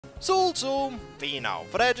Så final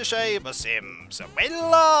fredagsdag med Sims.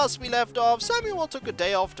 When last we left off, Samuel took a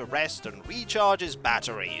day off to rest and recharge his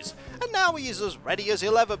batteries, and now he is as ready as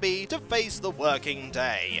he'll ever be to face the working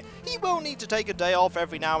day. He will need to take a day off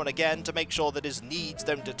every now and again to make sure that his needs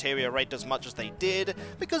don't deteriorate as much as they did,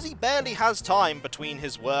 because he barely has time between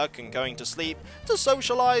his work and going to sleep to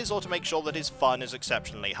socialise or to make sure that his fun is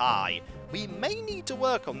exceptionally high. We may need to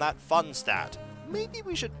work on that fun stat. Maybe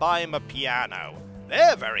we should buy him a piano.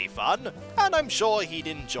 They're very fun, and I'm sure he'd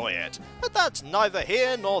enjoy it. But that's neither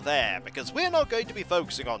here nor there, because we're not going to be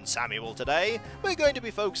focusing on Samuel today, we're going to be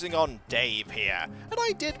focusing on Dave here. And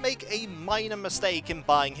I did make a minor mistake in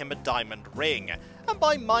buying him a diamond ring. And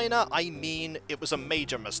by minor, I mean it was a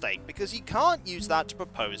major mistake, because he can't use that to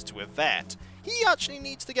propose to Yvette. He actually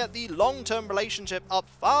needs to get the long-term relationship up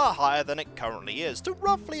far higher than it currently is, to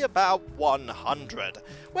roughly about 100.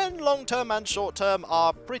 When long-term and short-term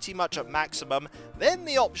are pretty much at maximum, then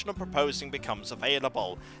the option of proposing becomes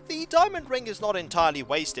available. The diamond ring is not entirely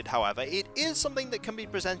wasted, however. It is something that can be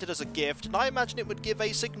presented as a gift, and I imagine it would give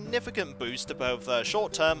a significant boost to both the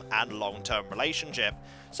short-term and long-term relationship.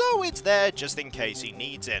 So it's there just in case he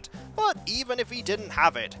needs it. But even if he didn't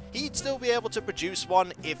have it, he'd still be able to produce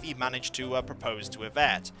one if he managed to propose to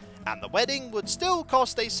Yvette. And the wedding would still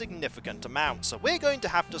cost a significant amount, so we're going to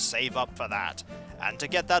have to save up for that. And to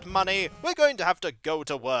get that money, we're going to have to go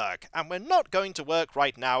to work. And we're not going to work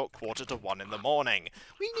right now at 1:45 in the morning.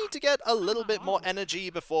 We need to get a little bit more energy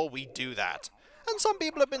before we do that. And some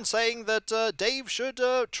people have been saying that Dave should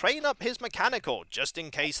train up his mechanical, just in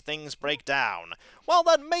case things break down. While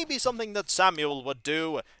that may be something that Samuel would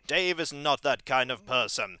do, Dave is not that kind of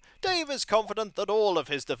person. Dave is confident that all of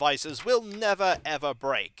his devices will never ever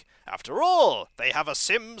break. After all, they have a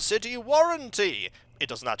SimCity warranty. It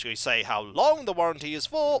doesn't actually say how long the warranty is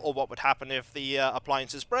for, or what would happen if the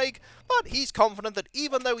appliances break, but he's confident that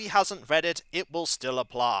even though he hasn't read it, it will still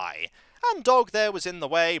apply. And Dog there was in the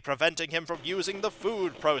way, preventing him from using the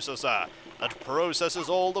food processor that processes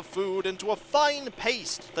all the food into a fine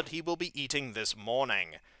paste that he will be eating this morning.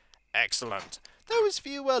 Excellent. Those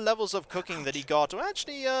few levels of cooking that he got are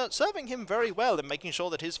actually serving him very well in making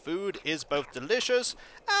sure that his food is both delicious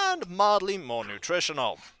and mildly more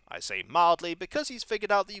nutritional. I say mildly because he's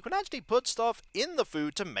figured out that you can actually put stuff in the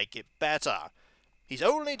food to make it better. He's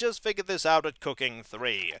only just figured this out at Cooking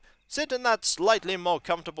 3. Sit in that slightly more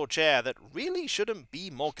comfortable chair that really shouldn't be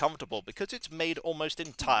more comfortable because it's made almost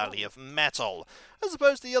entirely of metal, as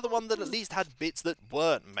opposed to the other one that at least had bits that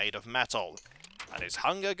weren't made of metal. And his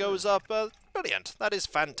hunger goes up. Brilliant. That is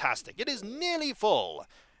fantastic. It is nearly full.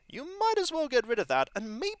 You might as well get rid of that,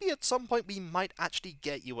 and maybe at some point we might actually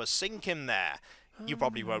get you a sink in there. You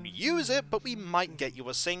probably won't use it, but we might get you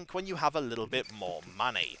a sink when you have a little bit more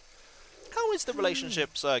money. How is the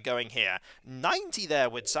relationships going here? 90 there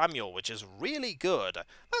with Samuel, which is really good.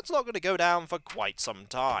 That's not going to go down for quite some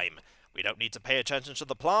time. We don't need to pay attention to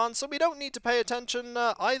the plants, so we don't need to pay attention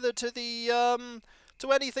either to the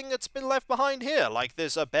to anything that's been left behind here, like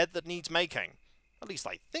this bed that needs making. At least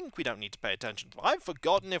I think we don't need to pay attention to them. I've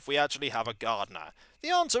forgotten if we actually have a gardener. The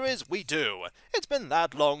answer is we do. It's been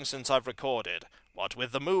that long since I've recorded. What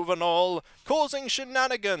with the move and all, causing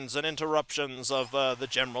shenanigans and interruptions of the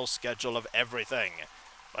general schedule of everything.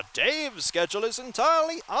 But Dave's schedule is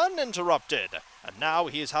entirely uninterrupted, and now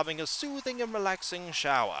he is having a soothing and relaxing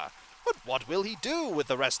shower. But what will he do with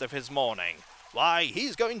the rest of his morning? Why,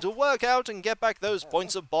 he's going to work out and get back those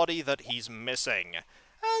points of body that he's missing.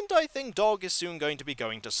 And I think Dog is soon going to be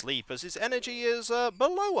going to sleep, as his energy is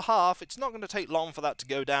below half. It's not going to take long for that to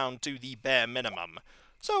go down to the bare minimum.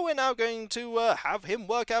 So we're now going to have him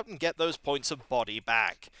work out and get those points of body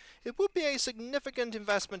back. It would be a significant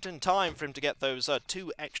investment in time for him to get those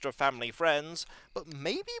 2 extra family friends, but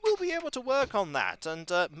maybe we'll be able to work on that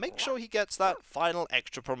and make sure he gets that final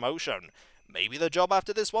extra promotion. Maybe the job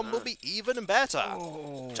after this one will be even better.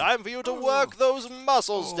 Time for you to work those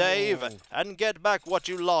muscles, Dave, and get back what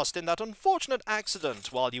you lost in that unfortunate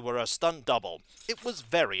accident while you were a stunt double. It was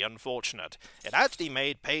very unfortunate. It actually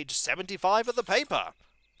made page 75 of the paper.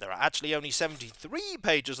 There are actually only 73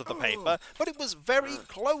 pages of the paper, but it was very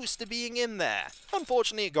close to being in there.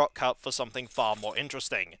 Unfortunately, it got cut for something far more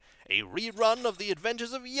interesting. A rerun of The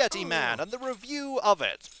Adventures of Yeti Man and the review of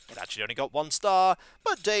it. It actually only got 1 star,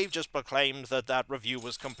 but Dave just proclaimed that that review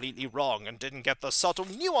was completely wrong and didn't get the subtle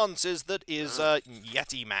nuances that is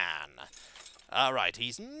Yeti Man. Alright,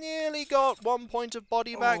 he's nearly got 1 point of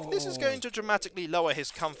body back. This is going to dramatically lower his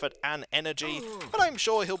comfort and energy, but I'm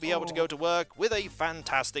sure he'll be able to go to work with a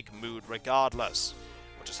fantastic mood regardless.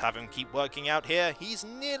 We'll just have him keep working out here. He's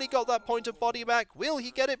nearly got that point of body back. Will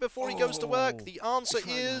he get it before he goes to work? The answer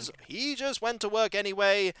is he just went to work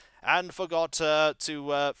anyway and forgot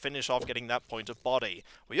to finish off getting that point of body.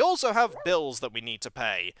 We also have bills that we need to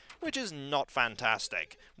pay, which is not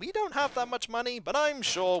fantastic. We don't have that much money, but I'm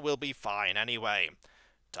sure we'll be fine anyway.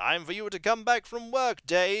 Time for you to come back from work,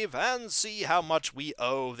 Dave, and see how much we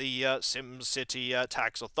owe the SimCity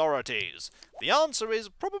tax authorities. The answer is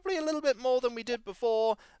probably a little bit more than we did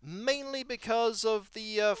before, mainly because of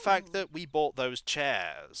the fact that we bought those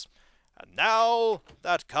chairs. And now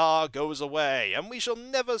that car goes away, and we shall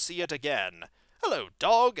never see it again. Hello,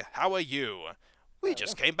 dog, how are you? We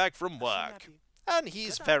just came back from work, and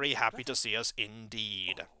he's very happy to see us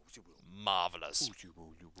indeed. Marvellous.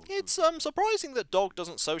 It's surprising that Dog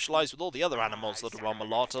doesn't socialise with all the other animals that are on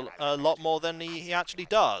a lot more than he actually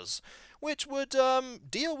does, which would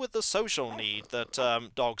deal with the social need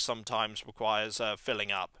that Dog sometimes requires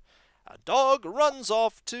filling up. Dog runs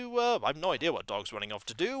off to, I have no idea what Dog's running off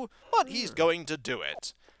to do, but he's going to do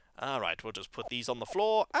it. Alright, we'll just put these on the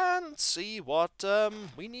floor and see what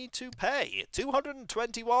we need to pay.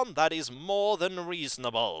 221, that is more than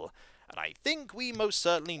reasonable. And I think we most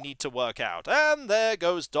certainly need to work out. And there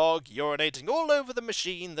goes Dog urinating all over the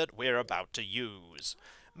machine that we're about to use.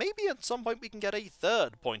 Maybe at some point we can get a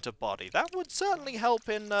third point of body. That would certainly help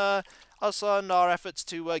in us in our efforts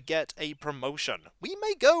to get a promotion. We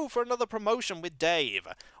may go for another promotion with Dave,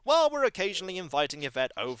 while we're occasionally inviting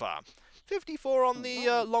Yvette over. 54 on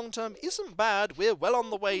the long term isn't bad. We're well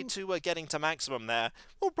on the way to getting to maximum there.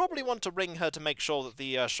 We'll probably want to ring her to make sure that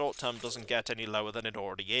the short term doesn't get any lower than it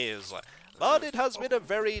already is. But it has been a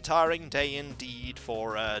very tiring day indeed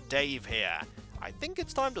for Dave here. I think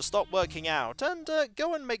it's time to stop working out and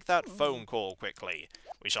go and make that phone call quickly.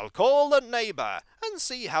 We shall call the neighbour and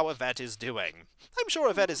see how Yvette is doing. I'm sure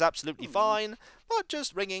Yvette is absolutely fine, but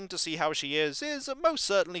just ringing to see how she is most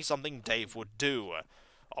certainly something Dave would do.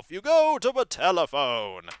 Off you go to the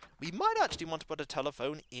telephone. We might actually want to put a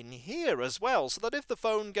telephone in here as well, so that if the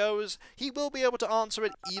phone goes, he will be able to answer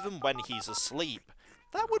it even when he's asleep.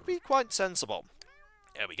 That would be quite sensible.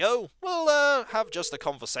 There we go. We'll have just a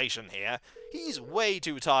conversation here. He's way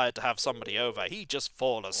too tired to have somebody over. He'd just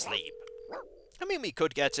fall asleep. I mean, we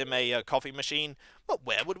could get him a coffee machine, but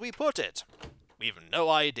where would we put it? We've no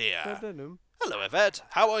idea. Hello, Yvette.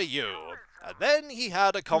 How are you? And then he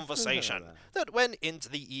had a conversation that went into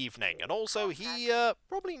the evening, and also he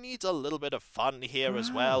probably needs a little bit of fun here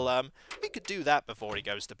as well. We could do that before he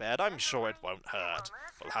goes to bed. I'm sure it won't hurt.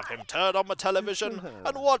 We'll have him turn on the television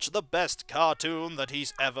and watch the best cartoon that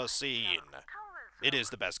he's ever seen. It is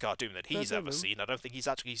the best cartoon that he's ever seen. I don't think he's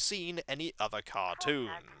actually seen any other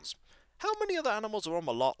cartoons. How many other animals are on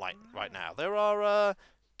the lot right now? There are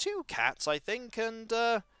 2 cats, I think, and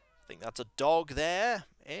I think that's a dog there.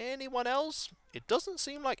 Anyone else? It doesn't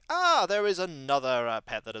seem like... Ah, there is another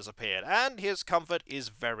pet that has appeared, and his comfort is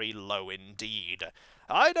very low indeed.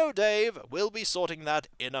 I know, Dave. We'll be sorting that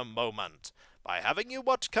in a moment, by having you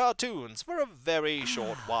watch cartoons for a very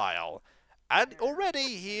short while. And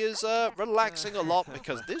already he is relaxing a lot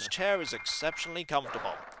because this chair is exceptionally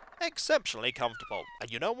comfortable. Exceptionally comfortable.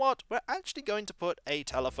 And you know what? We're actually going to put a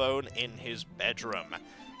telephone in his bedroom.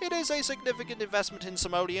 It is a significant investment in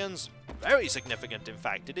simoleons. Very significant, in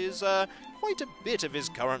fact. It is quite a bit of his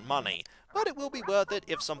current money. But it will be worth it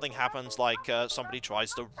if something happens, like somebody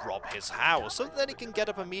tries to rob his house, so that he can get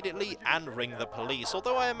up immediately and ring the police.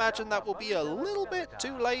 Although I imagine that will be a little bit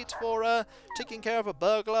too late for taking care of a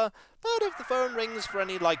burglar. But if the phone rings for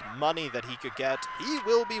any, money that he could get, he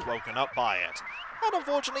will be woken up by it. And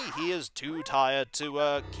unfortunately, he is too tired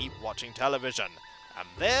to keep watching television. And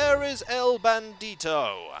there is El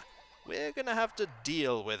Bandito. We're gonna have to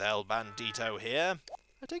deal with El Bandito here.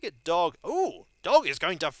 I take it Dog... Ooh! Dog is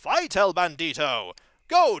going to fight El Bandito!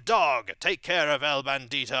 Go, Dog! Take care of El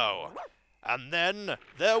Bandito! And then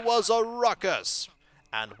there was a ruckus.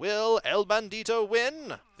 And will El Bandito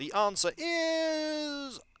win? The answer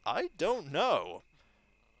is... I don't know.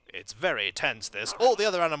 It's very tense, this. All the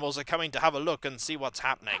other animals are coming to have a look and see what's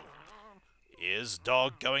happening. Is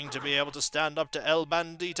Dog going to be able to stand up to El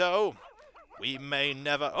Bandito? We may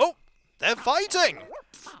never... Oh! They're fighting!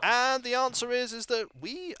 And the answer is that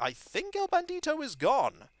I think El Bandito is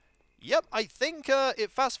gone. Yep, I think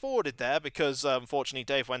it fast-forwarded there because, unfortunately,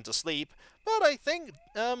 Dave went to sleep. But I think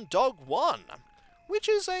Dog won. Which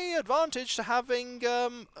is a advantage to having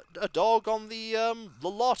a dog on the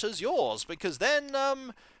lot as yours. Because then...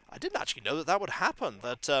 I didn't actually know that would happen,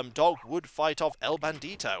 that Dog would fight off El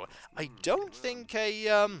Bandito. I don't think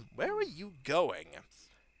where are you going?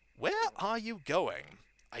 Where are you going?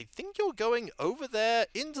 I think you're going over there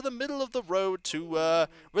into the middle of the road to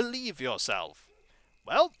relieve yourself.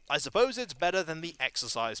 Well, I suppose it's better than the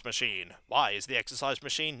exercise machine. Why is the exercise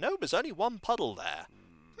machine? No, there's only one puddle there.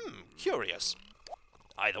 Curious.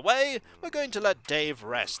 Either way, we're going to let Dave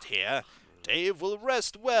rest here. Dave will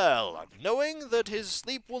rest well, knowing that his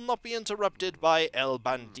sleep will not be interrupted by El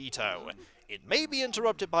Bandito. It may be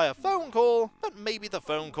interrupted by a phone call, but maybe the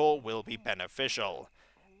phone call will be beneficial.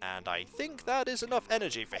 And I think that is enough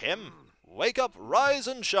energy for him. Wake up, rise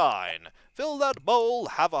and shine. Fill that bowl,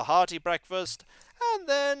 have a hearty breakfast, and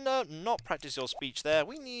then not practice your speech there.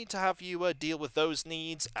 We need to have you deal with those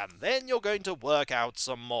needs, and then you're going to work out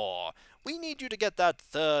some more. We need you to get that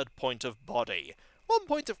 3rd point of body. 1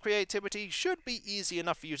 point of creativity should be easy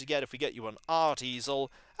enough for you to get if we get you an art easel,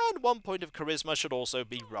 and 1 point of charisma should also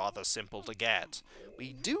be rather simple to get.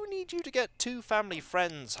 We do need you to get 2 family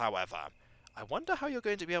friends, however. I wonder how you're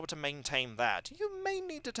going to be able to maintain that. You may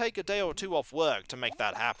need to take a day or 2 off work to make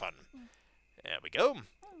that happen. There we go.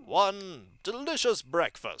 1 delicious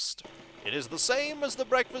breakfast. It is the same as the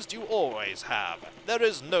breakfast you always have. There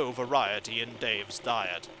is no variety in Dave's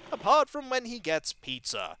diet, apart from when he gets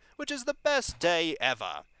pizza, which is the best day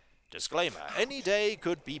ever. Disclaimer, any day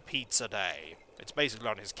could be pizza day. It's basically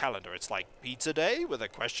on his calendar, it's like pizza day with a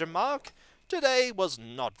question mark. Today was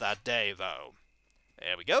not that day, though.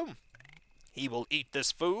 There we go. He will eat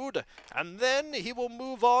this food, and then he will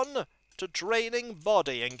move on to training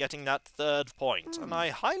body and getting that 3rd point. And I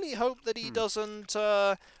highly hope that he doesn't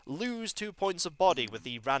lose 2 points of body with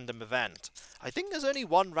the random event. I think there's only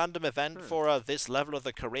 1 random event for this level of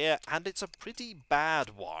the career, and it's a pretty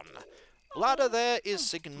bad one. Bladder there is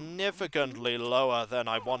significantly lower than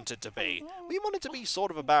I want it to be. We want it to be sort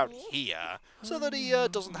of about here, so that he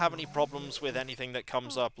doesn't have any problems with anything that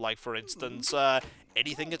comes up, like, for instance,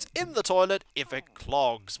 anything that's in the toilet if it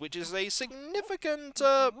clogs, which is a significant,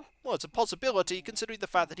 well, it's a possibility considering the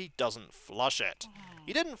fact that he doesn't flush it.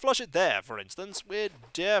 He didn't flush it there, for instance. We're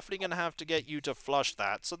definitely going to have to get you to flush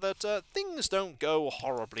that so that things don't go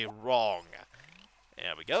horribly wrong.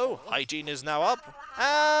 There we go. Hygiene is now up.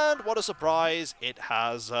 And what a surprise, it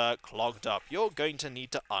has clogged up. You're going to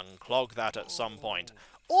need to unclog that at some point.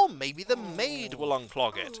 Or maybe the maid will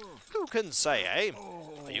unclog it. Who can say, eh?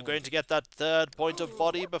 Are you going to get that 3rd point of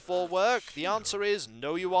body before work? The answer is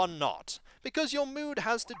no, you are not. Because your mood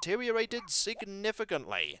has deteriorated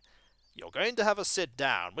significantly. You're going to have a sit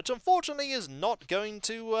down, which unfortunately is not going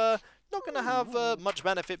to have much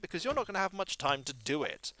benefit because you're not going to have much time to do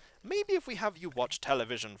it. Maybe if we have you watch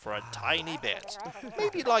television for a tiny bit,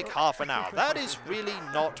 maybe like half an hour. That is really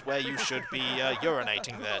not where you should be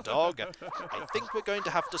urinating there, dog. I think we're going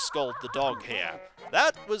to have to scold the dog here.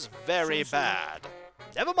 That was very bad.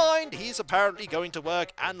 Never mind, he's apparently going to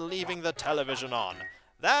work and leaving the television on.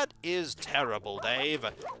 That is terrible, Dave.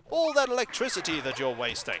 All that electricity that you're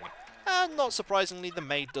wasting. And not surprisingly, the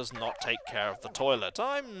maid does not take care of the toilet.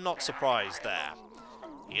 I'm not surprised there.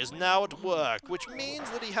 He is now at work, which means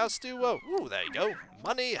that he has to, ooh, there you go.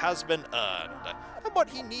 Money has been earned. And what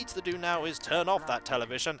he needs to do now is turn off that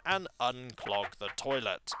television and unclog the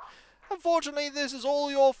toilet. Unfortunately, this is all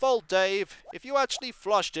your fault, Dave. If you actually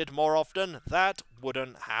flushed it more often, that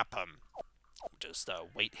wouldn't happen. Just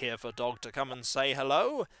wait here for Dog to come and say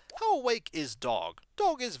hello. How awake is Dog?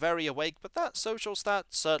 Dog is very awake, but that social stat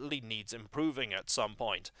certainly needs improving at some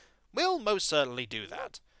point. We'll most certainly do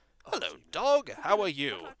that. Hello, Dog. How are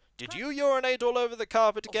you? Did you urinate all over the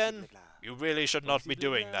carpet again? You really should not be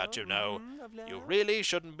doing that, you know. You really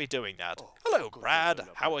shouldn't be doing that. Hello, Brad.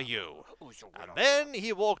 How are you? And then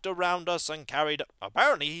he walked around us and carried...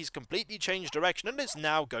 Apparently he's completely changed direction and is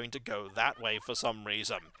now going to go that way for some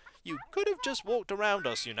reason. You could have just walked around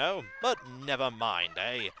us, you know. But never mind,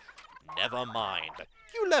 eh? Never mind.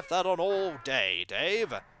 You left that on all day,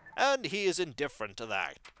 Dave. And he is indifferent to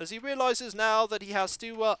that, as he realizes now that he has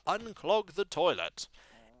to unclog the toilet.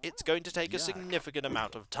 It's going to take a significant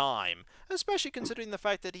amount of time, especially considering the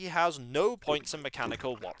fact that he has no points in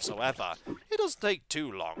mechanical whatsoever. It doesn't take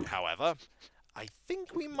too long, however. I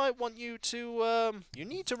think we might want you to, you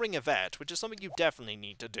need to ring Yvette, which is something you definitely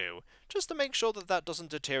need to do, just to make sure that that doesn't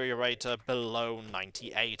deteriorate below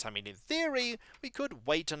 98. I mean, in theory, we could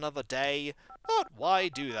wait another day, but why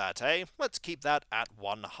do that, eh? Let's keep that at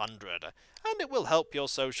 100, and it will help your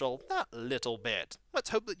social that little bit.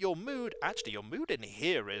 Let's hope that your mood, actually your mood in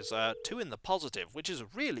here is 2 in the positive, which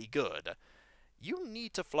is really good. You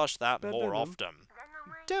need to flush that more often.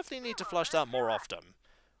 You definitely need to flush that more often.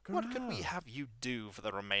 What could we have you do for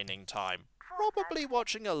the remaining time? Probably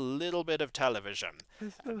watching a little bit of television.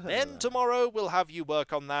 Then tomorrow we'll have you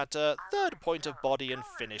work on that 3rd point of body and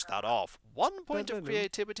finish that off. 1 point of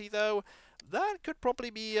creativity though, That could probably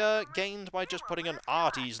be gained by just putting an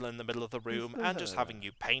art easel in the middle of the room and just having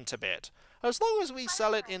you paint a bit. As long as we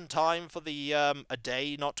sell it in time for the a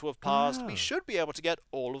day not to have passed, we should be able to get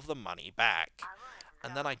all of the money back.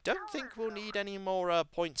 And then I don't think we'll need any more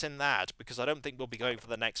points in that, because I don't think we'll be going for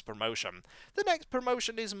the next promotion. The next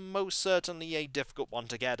promotion is most certainly a difficult one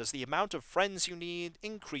to get, as the amount of friends you need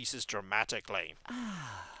increases dramatically.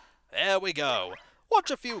 There we go. Watch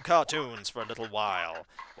a few cartoons for a little while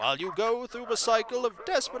you go through a cycle of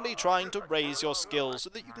desperately trying to raise your skills so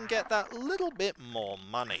that you can get that little bit more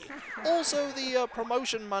money. Also, the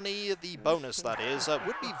promotion money, the bonus that is,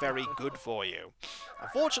 would be very good for you.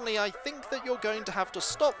 Unfortunately, I think that you're going to have to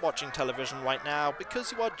stop watching television right now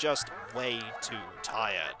because you are just way too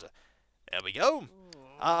tired. There we go.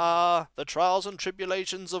 The trials and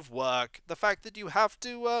tribulations of work, the fact that you have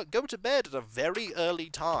to go to bed at a very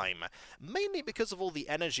early time, mainly because of all the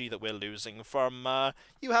energy that we're losing from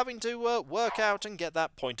you having to work out and get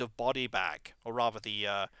that point of body back, or rather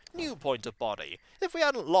the new point of body. If we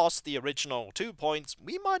hadn't lost the original 2 points,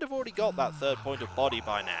 we might have already got that third point of body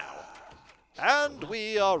by now. And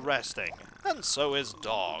we are resting, and so is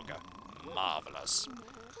Dog. Marvellous.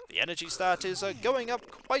 The energy stat is going up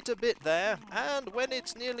quite a bit there, and when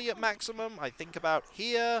it's nearly at maximum, I think about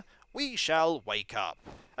here, we shall wake up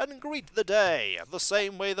and greet the day the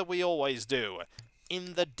same way that we always do,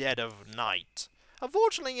 in the dead of night.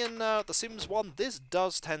 Unfortunately, in The Sims 1, this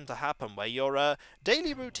does tend to happen, where your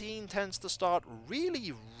daily routine tends to start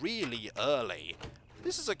really, really early.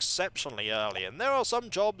 This is exceptionally early, and there are some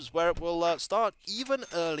jobs where it will start even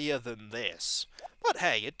earlier than this. But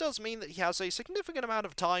hey, it does mean that he has a significant amount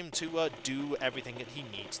of time to do everything that he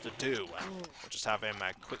needs to do. We'll just have him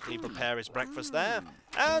quickly prepare his breakfast there,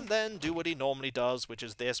 and then do what he normally does, which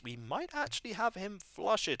is this. We might actually have him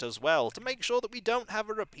flush it as well, to make sure that we don't have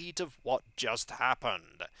a repeat of what just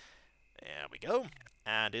happened. There we go.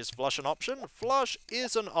 And is flush an option? Flush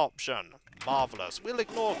is an option. Marvellous. We'll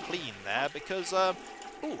ignore clean there, because oh,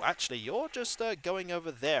 actually, you're just going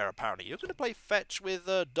over there, apparently. You're going to play fetch with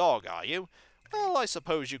Dog, are you? Well, I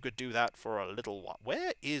suppose you could do that for a little while.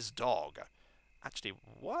 Where is Dog? Actually,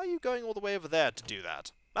 why are you going all the way over there to do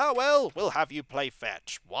that? Ah, well, we'll have you play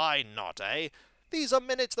fetch. Why not, eh? These are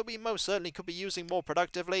minutes that we most certainly could be using more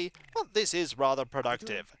productively, but this is rather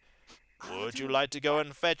productive. Would you like to go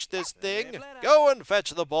and fetch this thing? Go and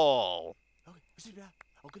fetch the ball.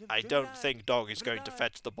 I don't think Dog is going to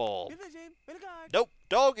fetch the ball. Nope,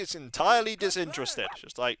 Dog is entirely disinterested.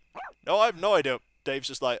 Just like, no, I have no idea. Dave's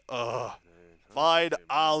just like, ugh. Fine,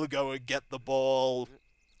 I'll go and get the ball.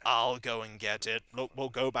 I'll go and get it. Look, we'll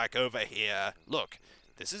go back over here. Look,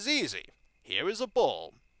 this is easy. Here is a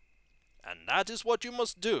ball. And that is what you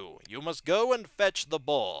must do. You must go and fetch the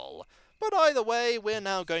ball. But either way, we're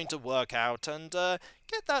now going to work out and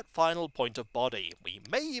get that final point of body. We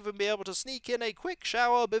may even be able to sneak in a quick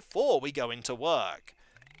shower before we go into work.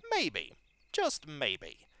 Maybe. Just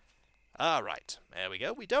maybe. Alright, there we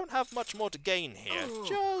go. We don't have much more to gain here.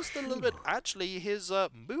 Just a little bit. Actually, his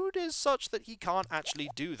mood is such that he can't actually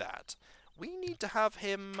do that. We need to have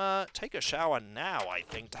him take a shower now, I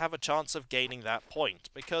think, to have a chance of gaining that point,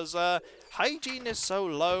 because hygiene is so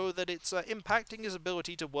low that it's impacting his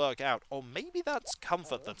ability to work out. Or maybe that's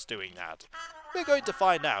comfort that's doing that. We're going to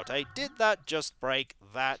find out, eh? Did that just break?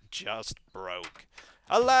 That just broke.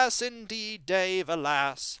 Alas indeed, Dave,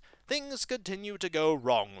 alas. Things continue to go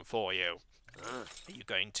wrong for you. Are you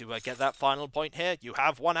going to get that final point here? You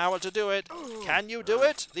have 1 hour to do it. Can you do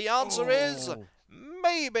it? The answer is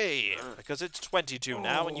maybe, because it's 22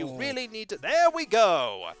 now and you really need to... There we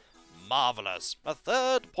go! Marvellous. A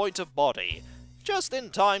third point of body. Just in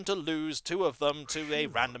time to lose 2 of them to a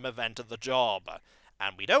random event of the job.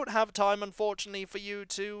 And we don't have time, unfortunately, for you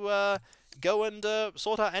to go and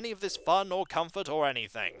sort out any of this fun or comfort or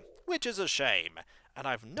anything, which is a shame. And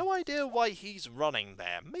I've no idea why he's running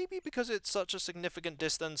there. Maybe because it's such a significant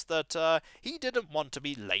distance that he didn't want to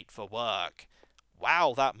be late for work.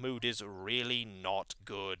 Wow, that mood is really not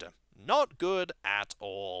good. Not good at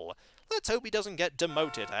all. Let's hope he doesn't get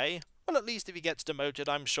demoted, eh? Well, at least if he gets demoted,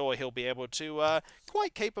 I'm sure he'll be able to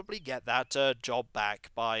quite capably get that job back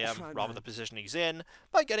by, rather the position he's in,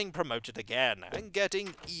 by getting promoted again, and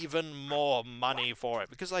getting even more money for it,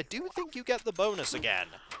 because I do think you get the bonus again.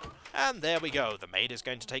 And there we go, the maid is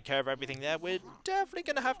going to take care of everything there. We're definitely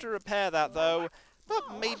going to have to repair that, though,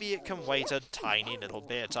 but maybe it can wait a tiny little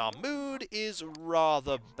bit. Our mood is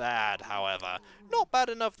rather bad, however. Not bad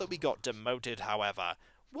enough that we got demoted, however.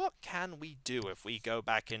 What can we do if we go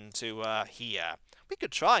back into here? We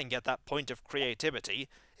could try and get that point of creativity.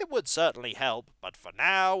 It would certainly help, but for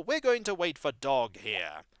now, we're going to wait for Dog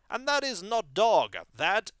here. And that is not Dog,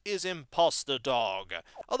 that is Imposter Dog,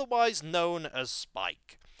 otherwise known as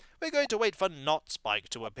Spike. We're going to wait for not Spike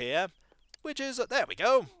to appear, which is, there we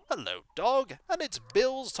go, hello Dog, and it's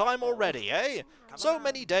bills time already, eh? So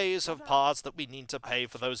many days have passed that we need to pay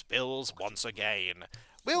for those bills once again.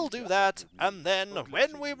 We'll do that, and then,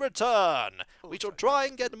 when we return, we shall try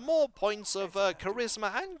and get more points of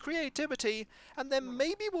charisma and creativity, and then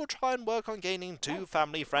maybe we'll try and work on gaining 2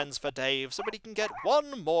 family friends for Dave so that he can get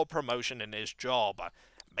 1 more promotion in his job.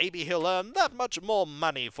 Maybe he'll earn that much more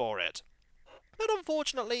money for it. But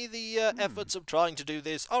unfortunately, the efforts of trying to do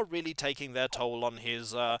this are really taking their toll on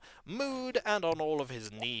his mood and on all of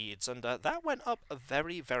his needs, and that went up a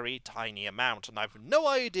very, very tiny amount, and I've no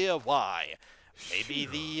idea why. Maybe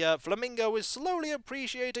the flamingo is slowly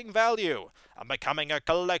appreciating value and becoming a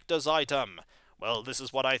collector's item. Well, this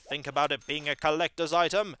is what I think about it being a collector's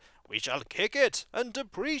item. We shall kick it and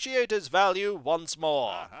depreciate its value once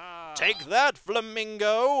more. Take that,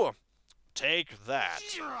 flamingo! Take that.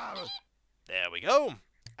 There we go.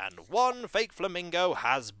 And 1 fake flamingo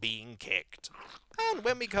has been kicked. And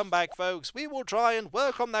when we come back, folks, we will try and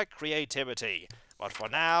work on that creativity. But for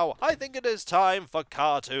now, I think it is time for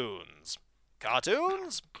cartoons.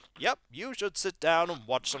 Cartoons? Yep, you should sit down and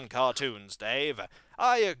watch some cartoons, Dave.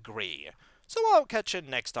 I agree. So I'll catch you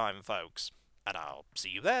next time, folks. And I'll see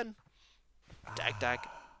you then. Dag dag.